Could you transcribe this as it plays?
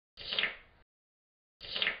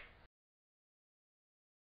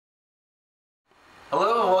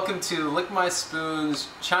welcome to Lick My Spoon's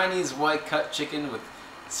Chinese white cut chicken with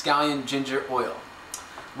scallion ginger oil.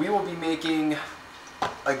 We will be making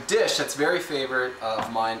a dish that's very favorite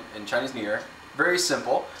of mine in Chinese New Year. Very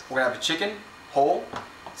simple. We're going to have a chicken, whole,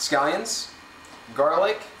 scallions,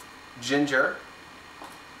 garlic, ginger,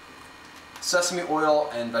 sesame oil,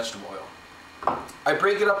 and vegetable oil. I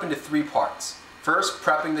break it up into 3 parts. First,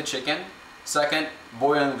 prepping the chicken. Second,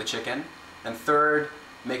 boiling the chicken. And third,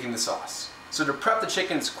 making the sauce. So to prep the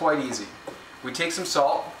chicken, it's quite easy. We take some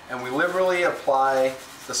salt and we liberally apply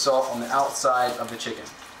the salt on the outside of the chicken.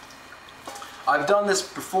 I've done this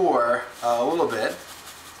before a little bit,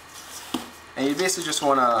 and you basically just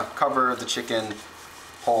want to cover the chicken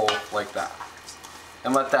whole like that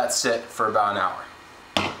and let that sit for about an hour.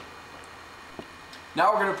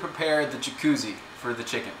 Now we're going to prepare the jacuzzi for the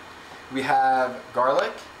chicken. We have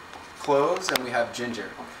garlic, cloves, and we have ginger.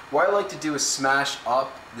 What I like to do is smash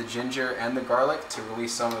up the ginger and the garlic to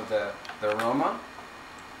release some of the aroma.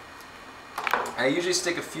 And I usually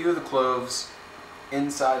stick a few of the cloves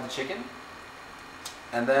inside the chicken,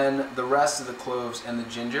 and then the rest of the cloves and the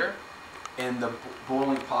ginger in the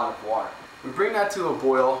boiling pot of water. We bring that to a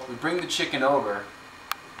boil, we bring the chicken over,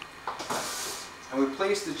 and we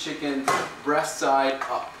place the chicken breast side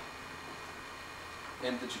up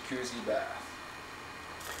in the jacuzzi bath.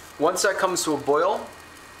 Once that comes to a boil,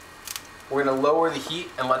 we're going to lower the heat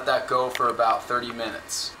and let that go for about 30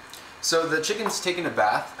 minutes. So the chicken's taken a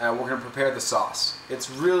bath, and we're going to prepare the sauce. It's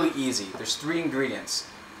really easy. There's 3 ingredients: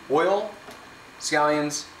 oil,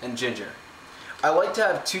 scallions, and ginger. I like to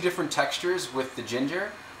have 2 different textures with the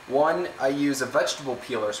ginger. One, I use a vegetable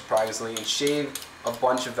peeler, surprisingly, and shave a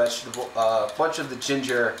bunch of the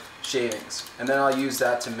ginger shavings, and then I'll use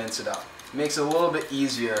that to mince it up. It makes it a little bit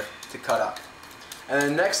easier to cut up. And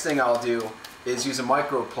the next thing I'll do is use a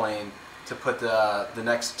microplane to put the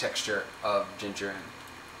next texture of ginger in.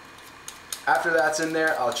 After that's in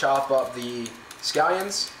there, I'll chop up the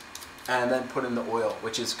scallions and then put in the oil,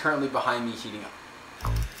 which is currently behind me heating up.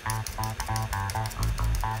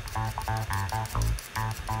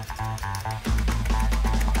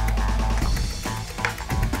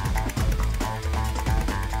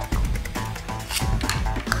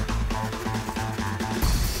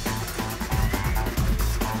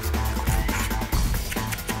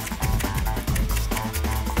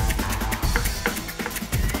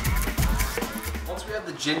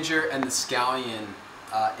 The ginger and the scallion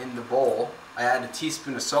in the bowl, I add a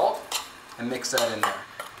teaspoon of salt and mix that in there.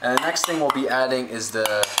 And the next thing we'll be adding is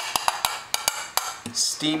the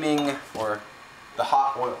steaming or the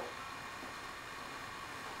hot oil.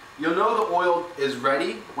 You'll know the oil is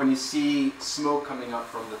ready when you see smoke coming up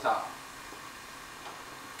from the top.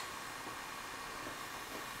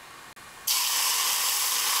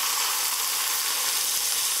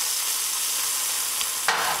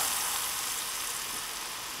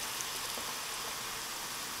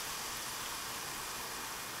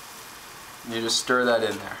 You just stir that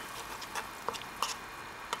in there.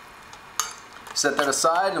 Set that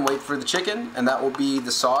aside and wait for the chicken, and that will be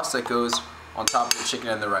the sauce that goes on top of the chicken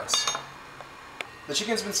and the rice. The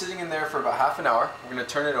chicken's been sitting in there for about half an hour. We're going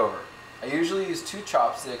to turn it over. I usually use 2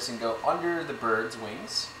 chopsticks and go under the bird's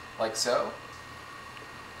wings, like so.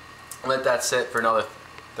 Let that sit for another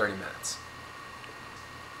 30 minutes.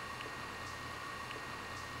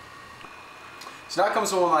 So now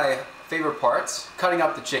comes one of my favorite parts, cutting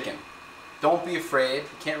up the chicken. Don't be afraid,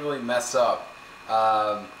 you can't really mess up.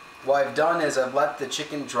 What I've done is I've let the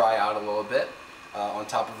chicken dry out a little bit on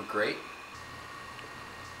top of a grate.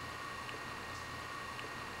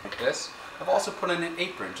 Like this. I've also put in an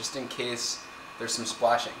apron just in case there's some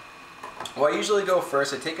splashing. Well, I usually go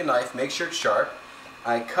first, I take a knife, make sure it's sharp.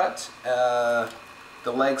 I cut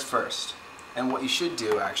the legs first. And what you should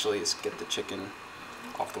do actually is get the chicken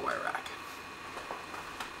off the wire rack.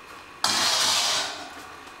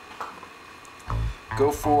 Go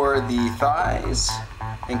for the thighs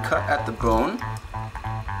and cut at the bone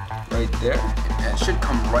right there, and it should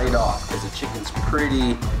come right off because the chicken's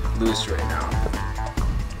pretty loose right now.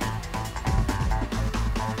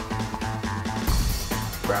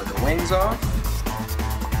 Grab the wings off.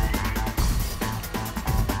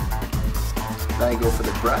 Then I go for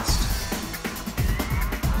the breast.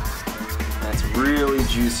 And it's really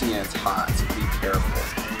juicy and it's hot, so be careful.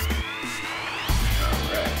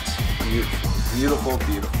 Alright, beautiful. Beautiful,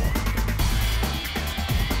 beautiful.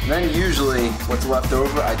 And then usually what's left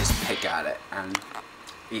over, I just pick at it and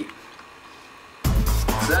eat.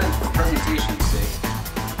 So then, for presentation's sake,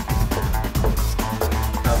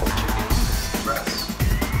 double chicken breast,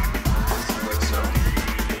 like so.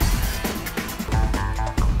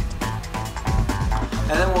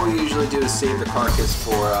 And then we'll what we usually do is save the carcass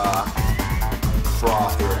for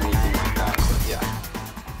broth or anything like that. But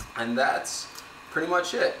yeah, and that's pretty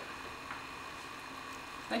much it.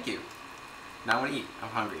 Thank you. Now I'm gonna eat. I'm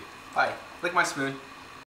hungry. Bye. Lick my spoon.